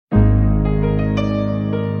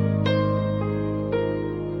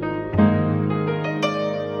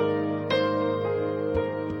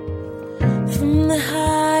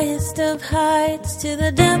with heights to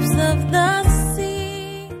the depths of the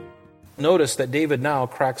sea. Notice that David now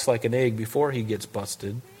cracks like an egg before he gets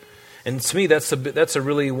busted. And to me, that's a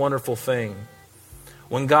really wonderful thing.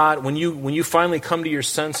 When you finally come to your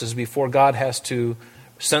senses before God has to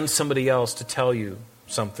send somebody else to tell you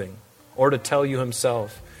something or to tell you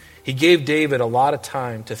himself. He gave David a lot of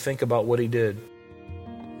time to think about what he did.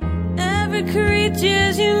 Every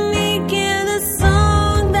creature's unique in the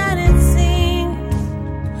song that it sings,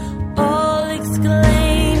 all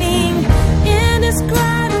exclaiming,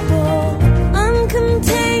 indescribable,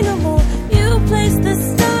 uncontainable. You place the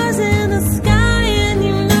stars in the sky and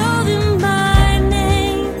you know them by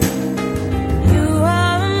name. You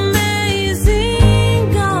are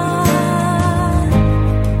amazing, God.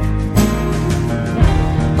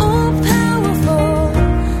 All powerful,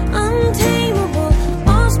 untamable,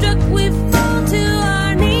 awestruck we fall to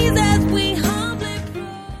our knees as we humbly pray.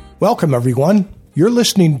 Welcome, everyone. You're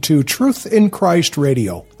listening to Truth in Christ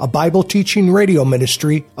Radio, a Bible teaching radio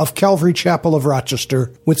ministry of Calvary Chapel of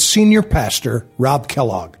Rochester with Senior Pastor Rob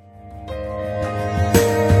Kellogg.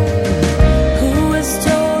 Who was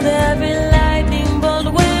told every lightning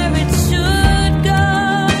bolt where it should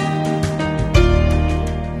go?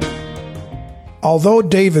 Although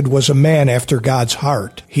David was a man after God's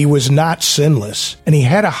heart, he was not sinless, and he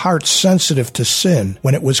had a heart sensitive to sin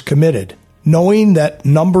when it was committed. Knowing that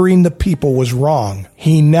numbering the people was wrong,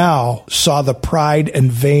 he now saw the pride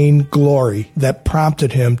and vain glory that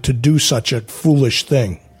prompted him to do such a foolish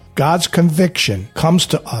thing. God's conviction comes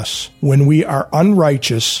to us when we are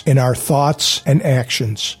unrighteous in our thoughts and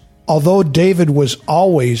actions. Although David was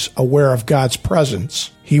always aware of God's presence,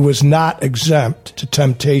 he was not exempt to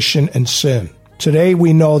temptation and sin. Today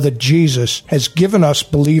we know that Jesus has given us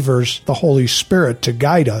believers the Holy Spirit to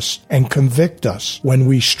guide us and convict us when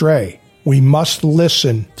we stray. We must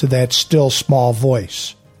listen to that still small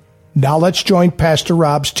voice. Now let's join Pastor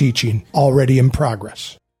Rob's teaching, already in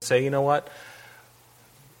progress. Say, you know what?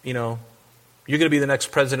 You're going to be the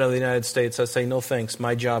next president of the United States. I say, no thanks.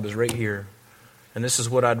 My job is right here. And this is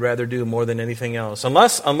what I'd rather do more than anything else.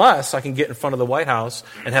 Unless I can get in front of the White House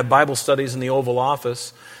and have Bible studies in the Oval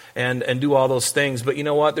Office and do all those things. But you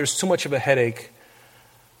know what? There's too much of a headache.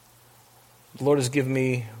 The Lord has given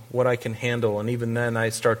me what I can handle. And even then I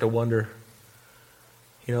start to wonder.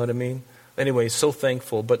 You know what I mean? Anyway, so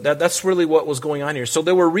thankful. But that's really what was going on here. So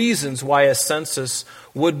there were reasons why a census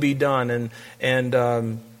would be done.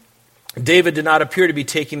 And David did not appear to be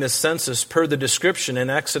taking this census per the description in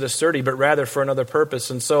Exodus 30, but rather for another purpose.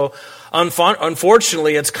 And so,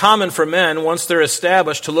 unfortunately, it's common for men, once they're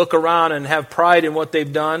established, to look around and have pride in what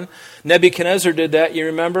they've done. Nebuchadnezzar did that, you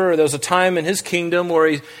remember? There was a time in his kingdom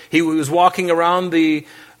where he was walking around the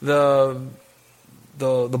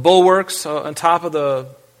bulwarks on top of the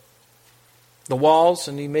walls,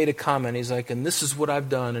 and he made a comment. He's like, and this is what I've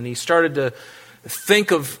done. And he started to think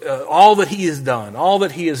of all that he has done,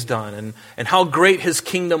 and how great his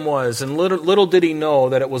kingdom was. And little did he know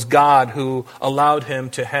that it was God who allowed him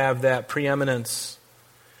to have that preeminence.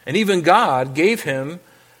 And even God gave him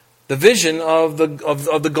the vision of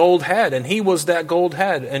the gold head, and he was that gold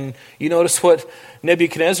head. And you notice what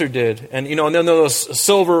Nebuchadnezzar did. And and then those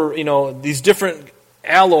silver, these different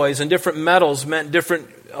alloys and different metals meant different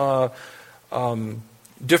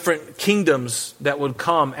kingdoms that would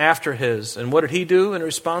come after his. And what did he do in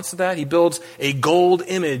response to that? He builds a gold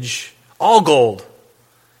image, all gold,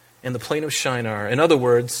 in the plain of Shinar. In other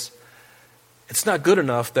words, it's not good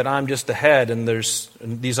enough that I'm just the head and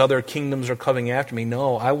these other kingdoms are coming after me.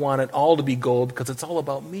 No, I want it all to be gold because it's all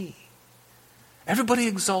about me. Everybody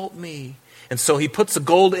exalt me. And so he puts a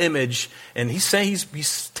gold image, and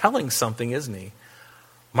he's telling something, isn't he?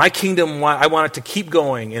 My kingdom, I want it to keep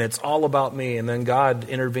going, and it's all about me. And then God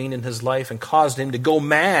intervened in his life and caused him to go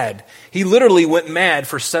mad. He literally went mad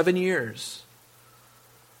for 7 years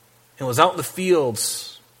and was out in the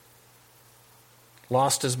fields,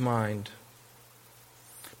 lost his mind.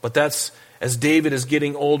 But that's, as David is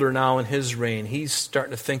getting older now in his reign, he's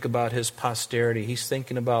starting to think about his posterity. He's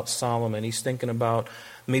thinking about Solomon. He's thinking about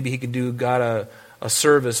maybe he could do God a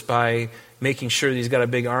service by making sure that he's got a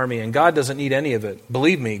big army. And God doesn't need any of it.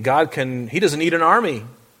 Believe me, he doesn't need an army.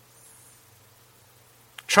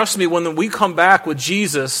 Trust me, when we come back with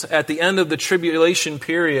Jesus at the end of the tribulation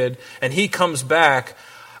period and he comes back,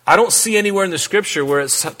 I don't see anywhere in the scripture where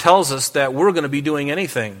it tells us that we're going to be doing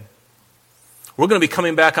anything. We're going to be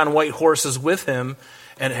coming back on white horses with him,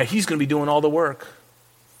 and he's going to be doing all the work.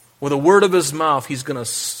 With a word of his mouth, he's going to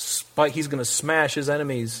smash his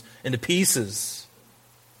enemies into pieces.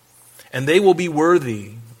 And they will be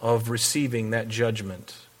worthy of receiving that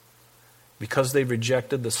judgment because they've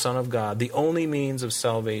rejected the Son of God, the only means of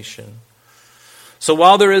salvation. So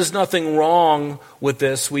while there is nothing wrong with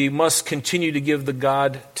this, we must continue to give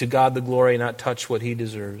God the glory and not touch what he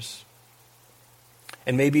deserves.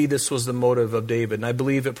 And maybe this was the motive of David, and I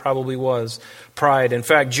believe it probably was pride. In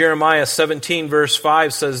fact, Jeremiah 17 verse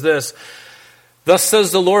 5 says this, "Thus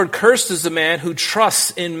says the Lord, cursed is the man who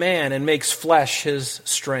trusts in man and makes flesh his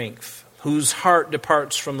strength, whose heart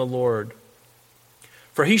departs from the Lord.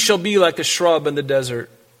 For he shall be like a shrub in the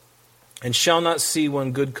desert, and shall not see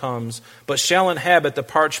when good comes, but shall inhabit the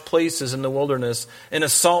parched places in the wilderness, in a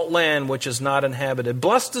salt land which is not inhabited.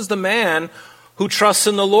 Blessed is the man who trusts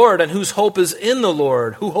in the Lord, and whose hope is in the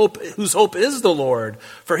Lord, whose hope is the Lord.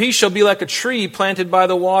 For he shall be like a tree planted by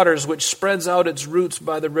the waters, which spreads out its roots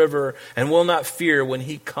by the river, and will not fear when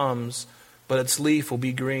heat comes, but its leaf will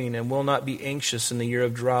be green, and will not be anxious in the year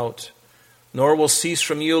of drought, nor will cease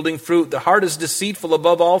from yielding fruit. The heart is deceitful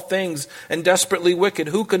above all things and desperately wicked.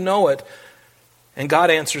 Who can know it?" And God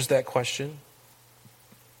answers that question.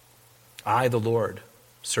 "I, the Lord,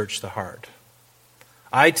 search the heart.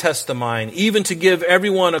 I test the mind, even to give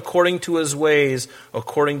everyone according to his ways,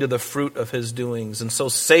 according to the fruit of his doings." And so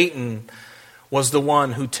Satan was the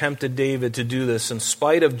one who tempted David to do this, in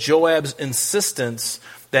spite of Joab's insistence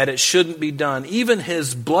that it shouldn't be done. Even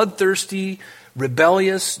his bloodthirsty,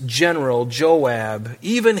 rebellious general, Joab,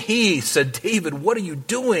 even he said, "David, what are you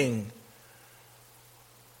doing?"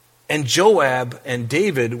 And Joab and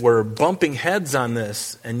David were bumping heads on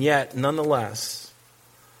this, and yet, nonetheless,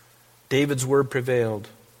 David's word prevailed.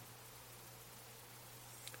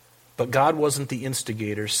 But God wasn't the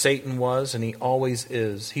instigator. Satan was, and he always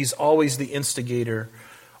is. He's always the instigator,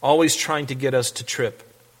 always trying to get us to trip.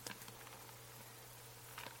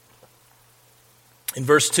 In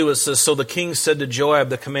verse 2 it says, "So the king said to Joab,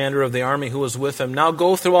 the commander of the army who was with him, 'Now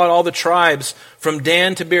go throughout all the tribes from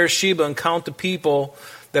Dan to Beersheba and count the people,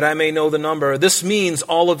 that I may know the number.'" This means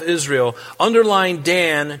all of Israel. Underline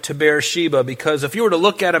Dan to Beersheba, because if you were to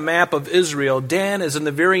look at a map of Israel, Dan is in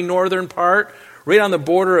the very northern part, right on the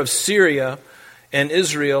border of Syria and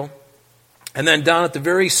Israel. And then down at the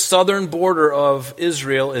very southern border of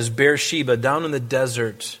Israel is Beersheba, down in the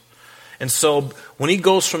desert. And so when he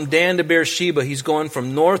goes from Dan to Beersheba, he's going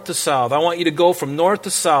from north to south. I want you to go from north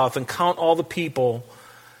to south and count all the people.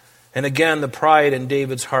 And again, the pride in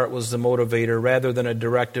David's heart was the motivator rather than a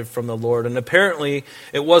directive from the Lord. And apparently,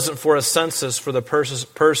 it wasn't for a census for the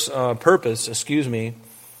purpose of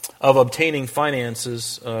obtaining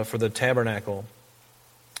finances for the tabernacle.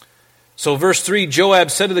 So verse 3,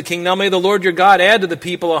 Joab said to the king, "Now may the Lord your God add to the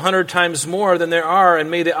people 100 times more than there are,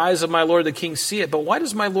 and may the eyes of my lord the king see it. But why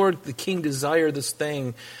does my lord the king desire this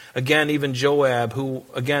thing?" Again, even Joab, who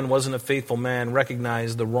again wasn't a faithful man,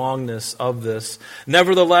 recognized the wrongness of this.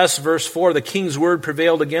 Nevertheless, verse 4, the king's word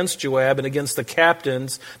prevailed against Joab and against the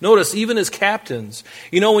captains. Notice, even his captains.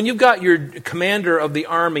 You know, when you've got your commander of the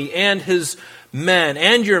army and his men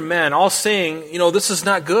and your men all saying, you know, this is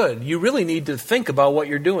not good. You really need to think about what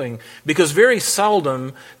you're doing. Because very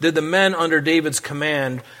seldom did the men under David's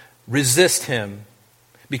command resist him.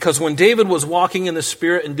 Because when David was walking in the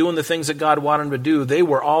Spirit and doing the things that God wanted him to do, they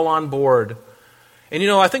were all on board. And, you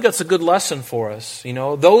know, I think that's a good lesson for us. You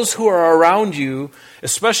know, those who are around you,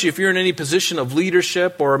 especially if you're in any position of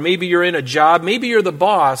leadership, or maybe you're in a job, maybe you're the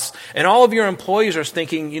boss, and all of your employees are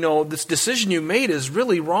thinking, you know, this decision you made is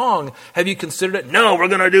really wrong. Have you considered it? No, we're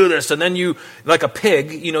going to do this. And then you, like a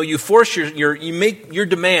pig, you know, you force you make your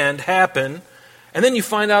demand happen, and then you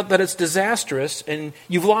find out that it's disastrous, and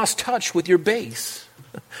you've lost touch with your base.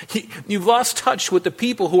 You've lost touch with the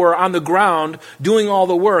people who are on the ground doing all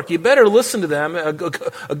the work. You better listen to them.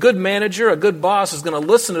 A good manager, a good boss is going to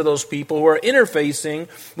listen to those people who are interfacing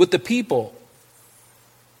with the people.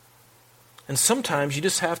 And sometimes you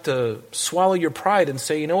just have to swallow your pride and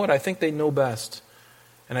say, you know what, I think they know best.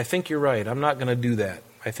 And I think you're right. I'm not going to do that.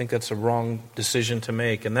 I think that's a wrong decision to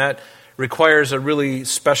make. And that requires a really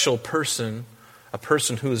special person, a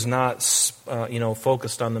person who is not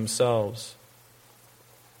focused on themselves.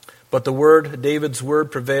 But David's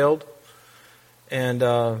word prevailed, and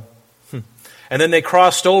then they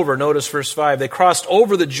crossed over. Notice verse 5. They crossed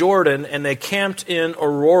over the Jordan, and they camped in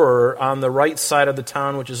Aurora on the right side of the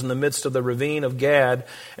town, which is in the midst of the ravine of Gad,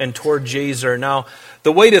 and toward Jazer. Now,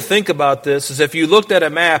 the way to think about this is if you looked at a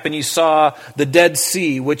map and you saw the Dead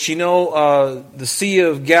Sea, which you know the Sea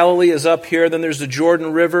of Galilee is up here, then there's the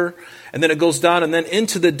Jordan River, and then it goes down and then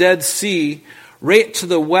into the Dead Sea. Right to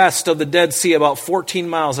the west of the Dead Sea, about 14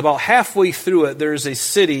 miles, about halfway through it, there's a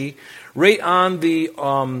city right on the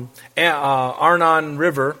Arnon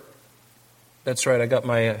River. That's right.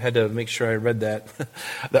 I had to make sure I read that.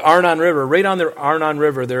 The Arnon River, right on the Arnon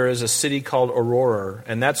River, there is a city called Aurora,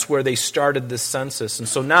 and that's where they started this census. And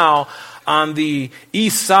so now, on the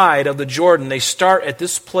east side of the Jordan, they start at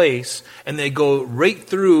this place, and they go right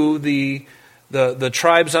through the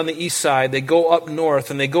tribes on the east side. They go up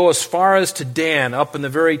north, and they go as far as to Dan, up in the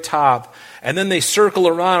very top. And then they circle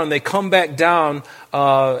around, and they come back down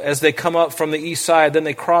as they come up from the east side. Then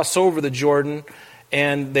they cross over the Jordan,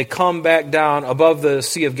 and they come back down above the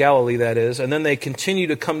Sea of Galilee, that is. And then they continue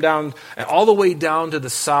to come down all the way down to the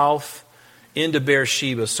south into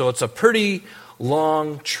Beersheba. So it's a pretty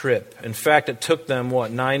long trip. In fact, it took them,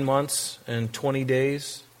 9 months and 20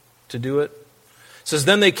 days to do it? It says,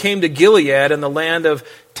 then they came to Gilead in the land of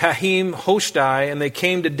Tahim Hoshai, and they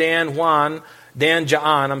came to Dan Ja'an,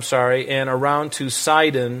 and around to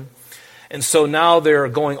Sidon. And so now they're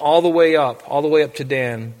going all the way up to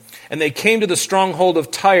Dan. And they came to the stronghold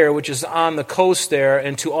of Tyre, which is on the coast there,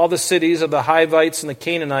 and to all the cities of the Hivites and the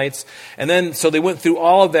Canaanites. And then, so they went through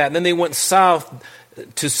all of that. And then they went south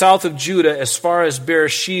of Judah as far as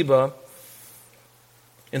Beersheba.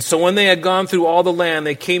 And so when they had gone through all the land,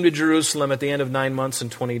 they came to Jerusalem at the end of 9 months and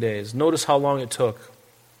 20 days. Notice how long it took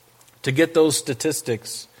to get those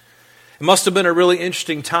statistics. It must have been a really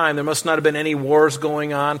interesting time. There must not have been any wars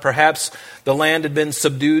going on. Perhaps the land had been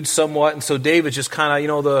subdued somewhat, and so David's just kind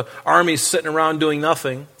of, the army's sitting around doing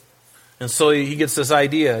nothing. And so he gets this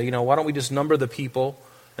idea, why don't we just number the people,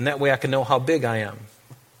 and that way I can know how big I am.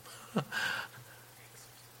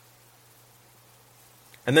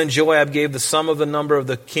 And then Joab gave the sum of the number of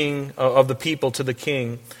the king of the people to the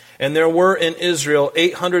king. And there were in Israel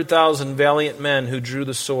 800,000 valiant men who drew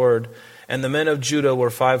the sword, and the men of Judah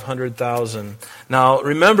were 500,000. Now,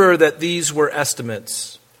 remember that these were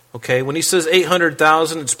estimates. Okay, when he says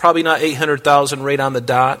 800,000, it's probably not 800,000 right on the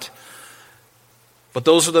dot. But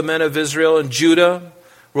those are the men of Israel and Judah.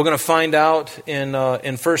 We're going to find out in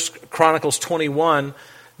 1 Chronicles 21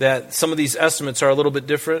 that some of these estimates are a little bit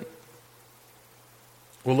different.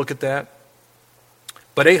 We'll look at that.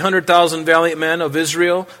 But 800,000 valiant men of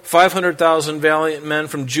Israel, 500,000 valiant men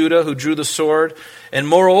from Judah who drew the sword. And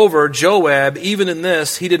moreover, Joab, even in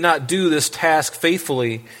this, he did not do this task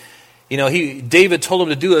faithfully. David told him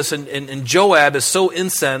to do this, and Joab is so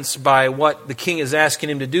incensed by what the king is asking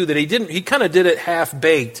him to do that he kind of did it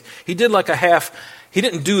half-baked. He did he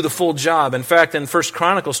didn't do the full job. In fact, in 1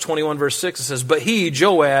 Chronicles 21 verse 6, it says, but he,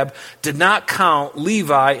 Joab, did not count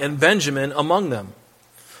Levi and Benjamin among them.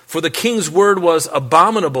 For the king's word was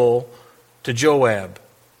abominable to Joab.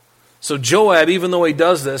 So Joab, even though he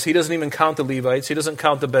does this, he doesn't even count the Levites. He doesn't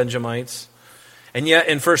count the Benjamites. And yet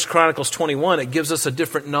in 1 Chronicles 21, it gives us a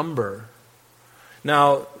different number.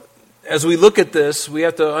 Now, as we look at this, we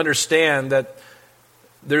have to understand that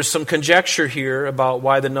there's some conjecture here about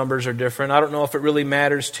why the numbers are different. I don't know if it really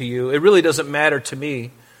matters to you. It really doesn't matter to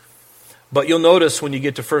me. But you'll notice when you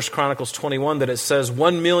get to 1 Chronicles 21 that it says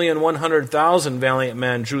 1,100,000 valiant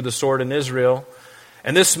men drew the sword in Israel.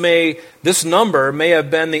 And this number may have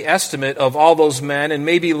been the estimate of all those men, and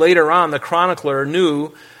maybe later on the chronicler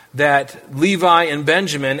knew that Levi and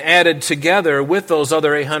Benjamin added together with those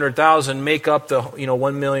other 800,000 make up the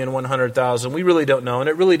 1,100,000. We really don't know, and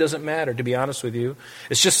it really doesn't matter, to be honest with you.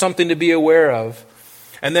 It's just something to be aware of.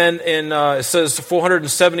 And then it says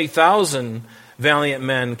 470,000 valiant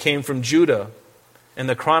men came from Judah. And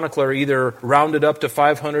the chronicler either rounded up to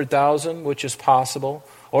 500,000, which is possible,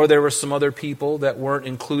 or there were some other people that weren't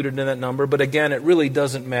included in that number. But again, it really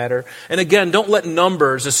doesn't matter. And again, don't let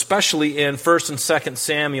numbers, especially in 1 and 2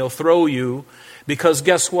 Samuel, throw you. Because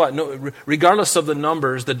guess what? No, regardless of the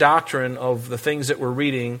numbers, the doctrine of the things that we're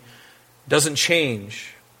reading doesn't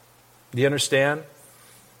change. Do you understand?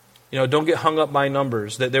 Don't get hung up by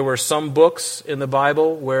numbers. That there were some books in the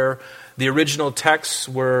Bible where the original texts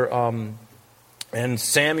were, and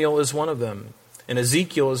Samuel is one of them, and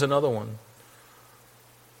Ezekiel is another one,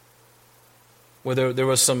 where there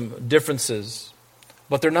was some differences,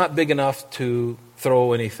 but they're not big enough to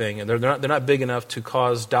throw anything, and they're not big enough to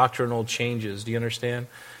cause doctrinal changes. Do you understand?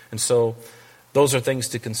 And so those are things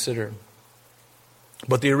to consider.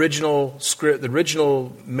 But the original script, the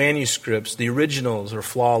original manuscripts, the originals are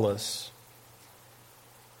flawless.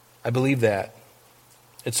 I believe that.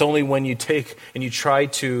 It's only when you take and you try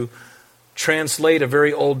to translate a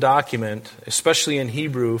very old document, especially in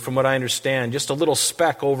Hebrew, from what I understand, just a little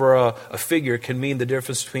speck over a figure can mean the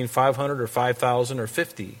difference between 500 or 5,000 or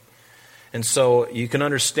 50. And so you can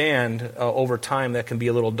understand over time that can be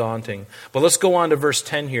a little daunting. But let's go on to verse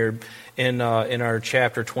 10 here in our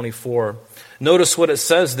chapter 24. Notice what it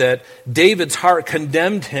says, that David's heart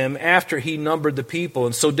condemned him after he numbered the people.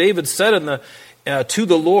 And so David said to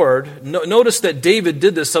the Lord. Notice that David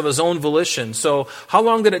did this of his own volition. So how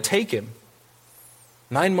long did it take him?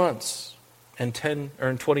 9 months and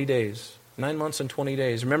 20 days. 9 months and 20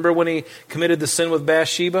 days. Remember when he committed the sin with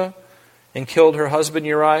Bathsheba and killed her husband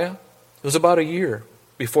Uriah? It was about a year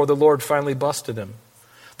before the Lord finally busted him.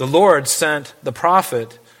 The Lord sent the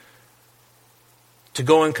prophet to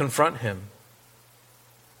go and confront him.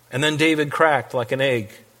 And then David cracked like an egg.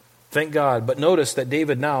 Thank God. But notice that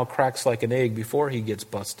David now cracks like an egg before he gets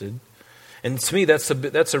busted. And to me, that's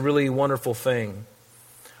a really wonderful thing.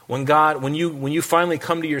 When you finally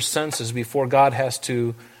come to your senses before God has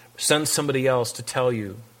to send somebody else to tell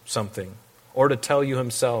you something or to tell you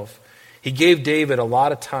himself. He gave David a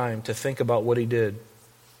lot of time to think about what he did.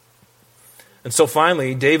 And so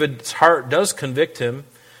finally, David's heart does convict him.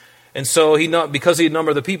 And so because he had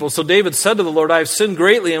numbered the people. So David said to the Lord, I have sinned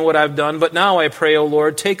greatly in what I have done, but now I pray, O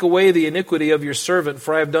Lord, take away the iniquity of your servant,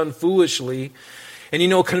 for I have done foolishly.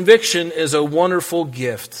 And conviction is a wonderful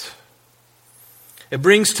gift. It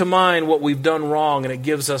brings to mind what we've done wrong, and it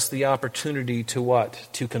gives us the opportunity to what?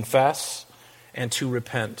 To confess and to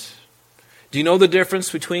repent. Do you know the difference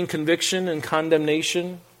between conviction and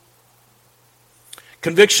condemnation?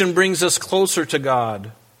 Conviction brings us closer to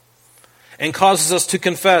God and causes us to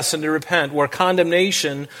confess and to repent, where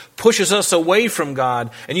condemnation pushes us away from God.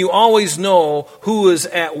 And you always know who is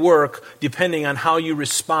at work depending on how you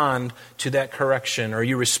respond to that correction, or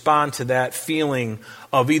you respond to that feeling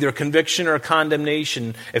of either conviction or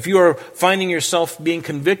condemnation. If you are finding yourself being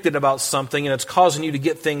convicted about something and it's causing you to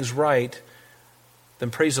get things right, then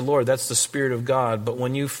praise the Lord, that's the Spirit of God. But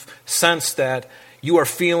when you sense that you are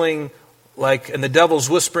feeling like, and the devil's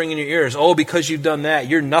whispering in your ears, oh, because you've done that,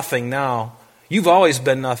 you're nothing now. You've always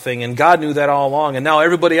been nothing, and God knew that all along, and now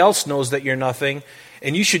everybody else knows that you're nothing,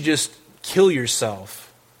 and you should just kill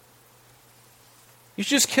yourself. You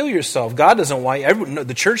should just kill yourself. God doesn't want you.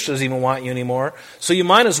 The church doesn't even want you anymore. So you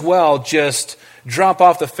might as well just drop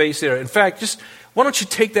off the face of the earth. In fact, why don't you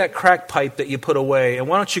take that crack pipe that you put away, and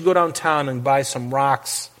why don't you go downtown and buy some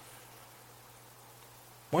rocks?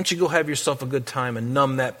 Why don't you go have yourself a good time and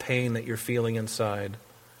numb that pain that you're feeling inside?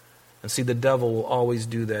 And see, the devil will always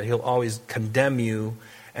do that. He'll always condemn you,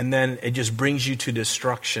 and then it just brings you to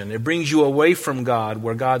destruction. It brings you away from God,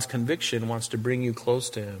 where God's conviction wants to bring you close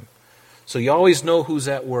to Him. So you always know who's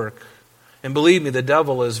at work. And believe me, the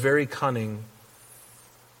devil is very cunning.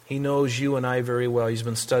 He knows you and I very well. He's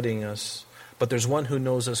been studying us. But there's one who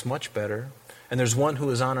knows us much better, and there's one who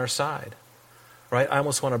is on our side. Right? I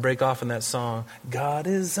almost want to break off in that song. God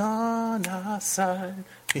is on our side.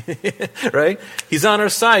 Right? He's on our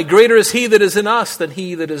side. Greater is He that is in us than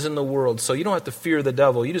he that is in the world. So you don't have to fear the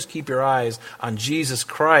devil. You just keep your eyes on Jesus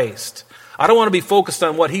Christ. I don't want to be focused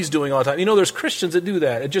on what he's doing all the time. There's Christians that do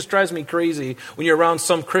that. It just drives me crazy when you're around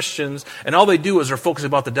some Christians and all they do is they're focused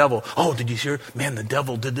about the devil. Oh, did you hear? Man, the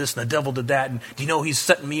devil did this and the devil did that. And do you know he's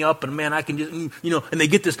setting me up? And man, I can just, and they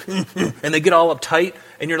get this, and they get all uptight.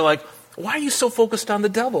 And you're like, why are you so focused on the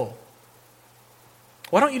devil?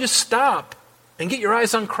 Why don't you just stop and get your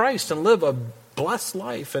eyes on Christ and live a blessed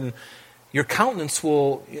life? And your countenance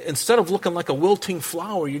will, instead of looking like a wilting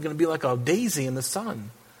flower, you're going to be like a daisy in the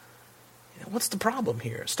sun. What's the problem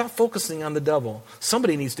here? Stop focusing on the devil.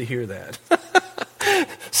 Somebody needs to hear that.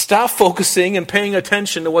 Stop focusing and paying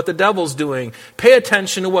attention to what the devil's doing. Pay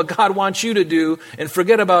attention to what God wants you to do and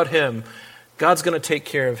forget about him. God's going to take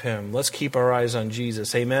care of him. Let's keep our eyes on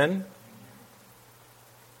Jesus. Amen?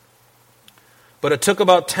 But it took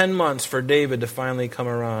about 10 months for David to finally come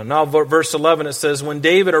around. Now, verse 11, it says, when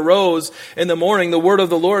David arose in the morning, the word of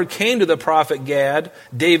the Lord came to the prophet Gad,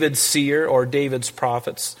 David's seer, or David's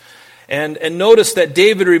prophets. And notice that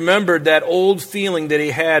David remembered that old feeling that he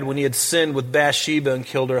had when he had sinned with Bathsheba and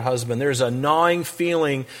killed her husband. There's a gnawing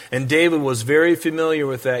feeling, and David was very familiar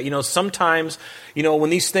with that. Sometimes, when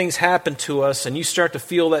these things happen to us and you start to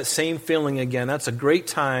feel that same feeling again, that's a great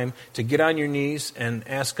time to get on your knees and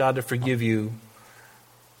ask God to forgive you.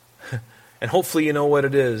 And hopefully you know what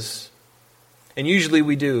it is. And usually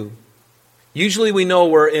we do. Usually we know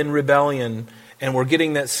we're in rebellion and we're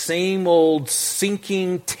getting that same old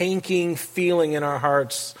sinking, tanking feeling in our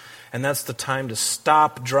hearts. And that's the time to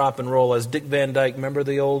stop, drop, and roll. As Dick Van Dyke, remember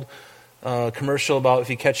the old commercial about if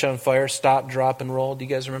you catch on fire, stop, drop, and roll? Do you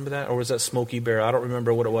guys remember that? Or was that Smokey Bear? I don't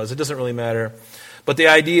remember what it was. It doesn't really matter. But the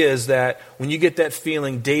idea is that when you get that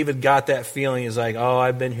feeling, David got that feeling. He's like, oh,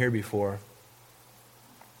 I've been here before.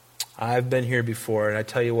 I've been here before. And I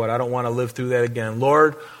tell you what, I don't want to live through that again.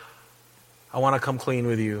 Lord, I want to come clean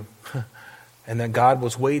with you. And that God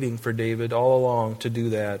was waiting for David all along to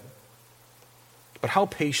do that. But how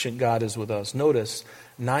patient God is with us. Notice,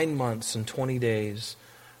 9 months and 20 days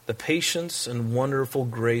the patience and wonderful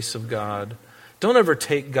grace of God. Don't ever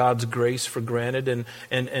take God's grace for granted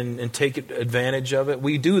and take advantage of it.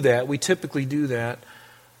 We do that. We typically do that.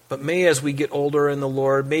 But may as we get older in the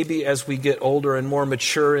Lord, maybe as we get older and more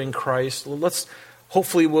mature in Christ,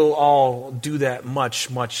 hopefully we'll all do that much,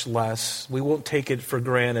 much less. We won't take it for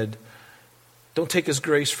granted. Don't take His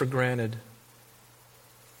grace for granted.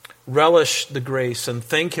 Relish the grace and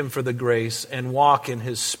thank Him for the grace and walk in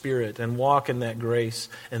His Spirit and walk in that grace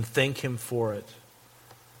and thank Him for it.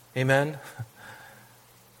 Amen?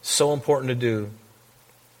 So important to do.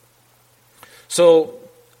 So,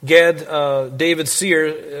 David's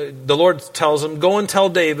seer, the Lord tells him, "Go and tell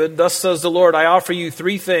David, thus says the Lord, I offer you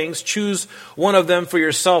 3 things. Choose one of them for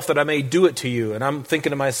yourself that I may do it to you." And I'm thinking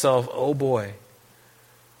to myself, oh boy,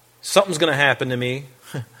 something's going to happen to me.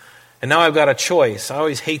 And now I've got a choice. I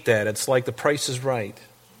always hate that. It's like the Price is Right.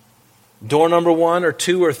 Door number 1 or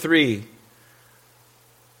 2 or 3.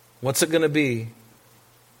 What's it going to be?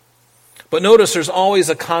 But notice there's always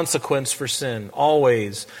a consequence for sin.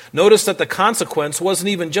 Always. Notice that the consequence wasn't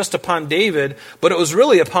even just upon David, but it was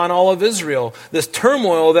really upon all of Israel. This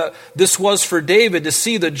turmoil that this was for David to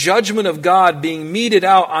see the judgment of God being meted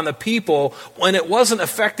out on the people when it wasn't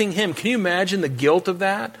affecting him. Can you imagine the guilt of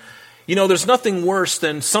that? You know, there's nothing worse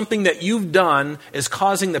than something that you've done is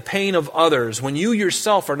causing the pain of others when you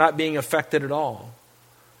yourself are not being affected at all.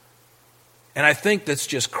 And I think that's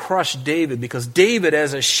just crushed David, because David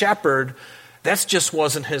as a shepherd, that just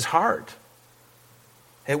wasn't his heart.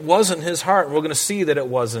 It wasn't his heart. We're going to see that it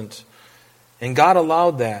wasn't. And God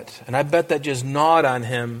allowed that. And I bet that just gnawed on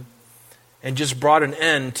him and just brought an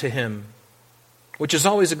end to him, which is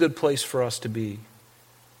always a good place for us to be.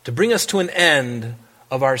 To bring us to an end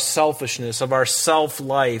of our selfishness, of our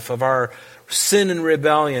self-life, of our sin and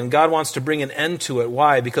rebellion. God wants to bring an end to it.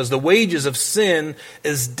 Why? Because the wages of sin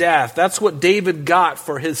is death. That's what David got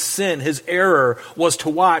for his sin. His error was to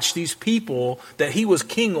watch these people that he was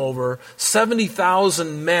king over.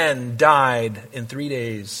 70,000 men died in 3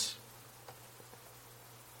 days.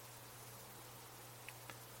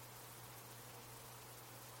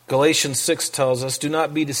 Galatians 6 tells us, "Do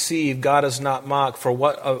not be deceived, God is not mocked, for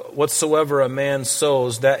whatsoever a man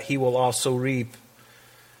sows, that he will also reap."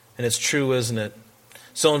 And it's true, isn't it?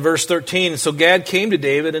 So in verse 13, "So Gad came to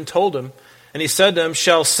David and told him, and he said to him,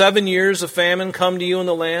 'Shall 7 years of famine come to you in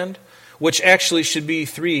the land?'" Which actually should be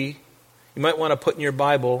 3. You might want to put in your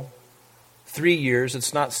Bible 3 years.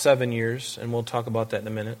 It's not 7 years, and we'll talk about that in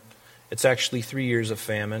a minute. It's actually 3 years of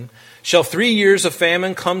famine. "Shall 3 years of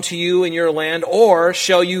famine come to you in your land? Or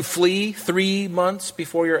shall you flee 3 months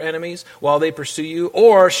before your enemies while they pursue you?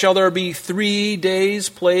 Or shall there be 3 days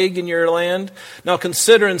plague in your land? Now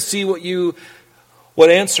consider and see what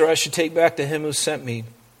answer I should take back to him who sent me."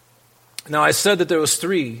 Now I said that there was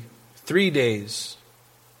 3 days.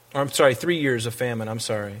 Or 3 years of famine,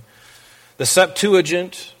 The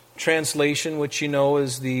Septuagint translation, which you know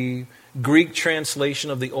is the Greek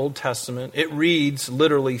translation of the Old Testament, it reads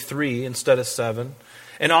literally 3 instead of 7.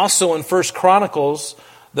 And also in 1 Chronicles,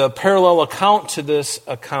 the parallel account to this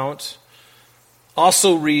account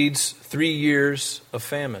also reads 3 years of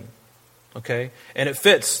famine. Okay? And it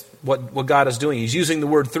fits what God is doing. He's using the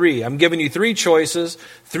word 3. I'm giving you 3 choices.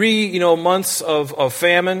 3 months of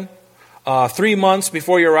famine. 3 months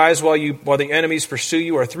before your eyes while the enemies pursue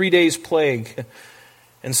you, or 3 days plague.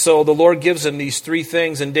 And so the Lord gives him these 3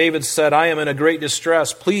 things. And David said, "I am in a great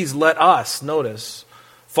distress. Please let us," notice,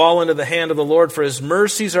 "fall into the hand of the Lord, for his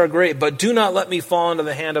mercies are great. But do not let me fall into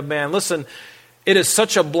the hand of man." Listen, it is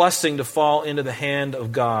such a blessing to fall into the hand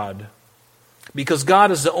of God. Because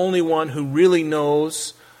God is the only one who really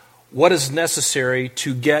knows what is necessary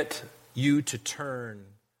to get you to turn.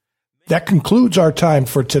 That concludes our time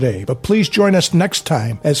for today, but please join us next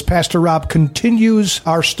time as Pastor Rob continues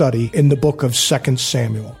our study in the book of 2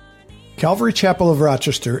 Samuel. Calvary Chapel of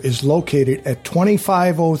Rochester is located at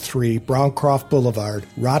 2503 Browncroft Boulevard,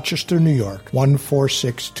 Rochester, New York,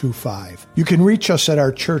 14625. You can reach us at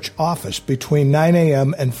our church office between 9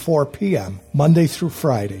 a.m. and 4 p.m., Monday through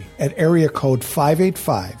Friday, at area code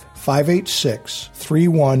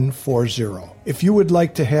 585-586-3140. If you would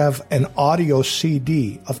like to have an audio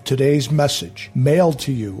CD of today's message mailed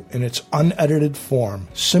to you in its unedited form,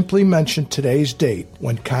 simply mention today's date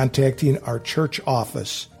when contacting our church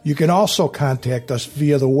office. You can also contact us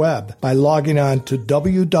via the web by logging on to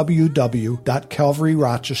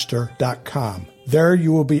www.calvaryrochester.com. There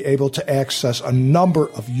you will be able to access a number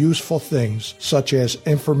of useful things, such as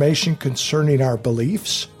information concerning our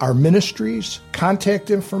beliefs, our ministries, contact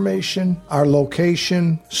information, our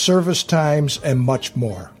location, service times, and much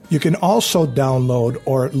more. You can also download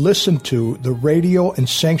or listen to the radio and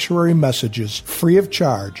sanctuary messages free of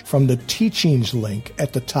charge from the teachings link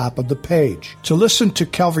at the top of the page. To listen to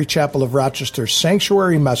Calvary Chapel of Rochester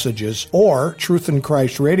sanctuary messages or Truth in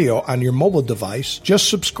Christ Radio on your mobile device, just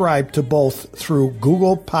subscribe to both through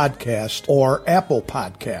Google Podcast or Apple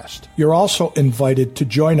Podcast. You're also invited to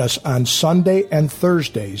join us on Sunday and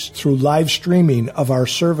Thursdays through live streaming of our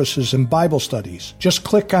services and Bible studies. Just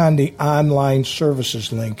click on the online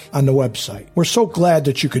services link on the website. We're so glad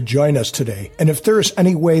that you could join us today. And if there is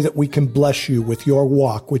any way that we can bless you with your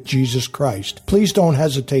walk with Jesus Christ, please don't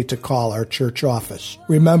hesitate to call our church office.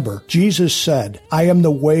 Remember, Jesus said, "I am the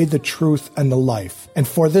way, the truth, and the life. And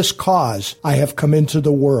for this cause I have come into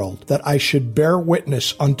the world, that I should bear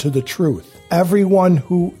witness unto the truth. Everyone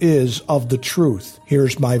who is of the truth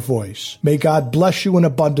hears my voice." May God bless you in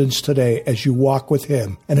abundance today as you walk with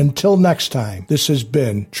Him. And until next time, this has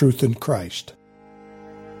been Truth in Christ.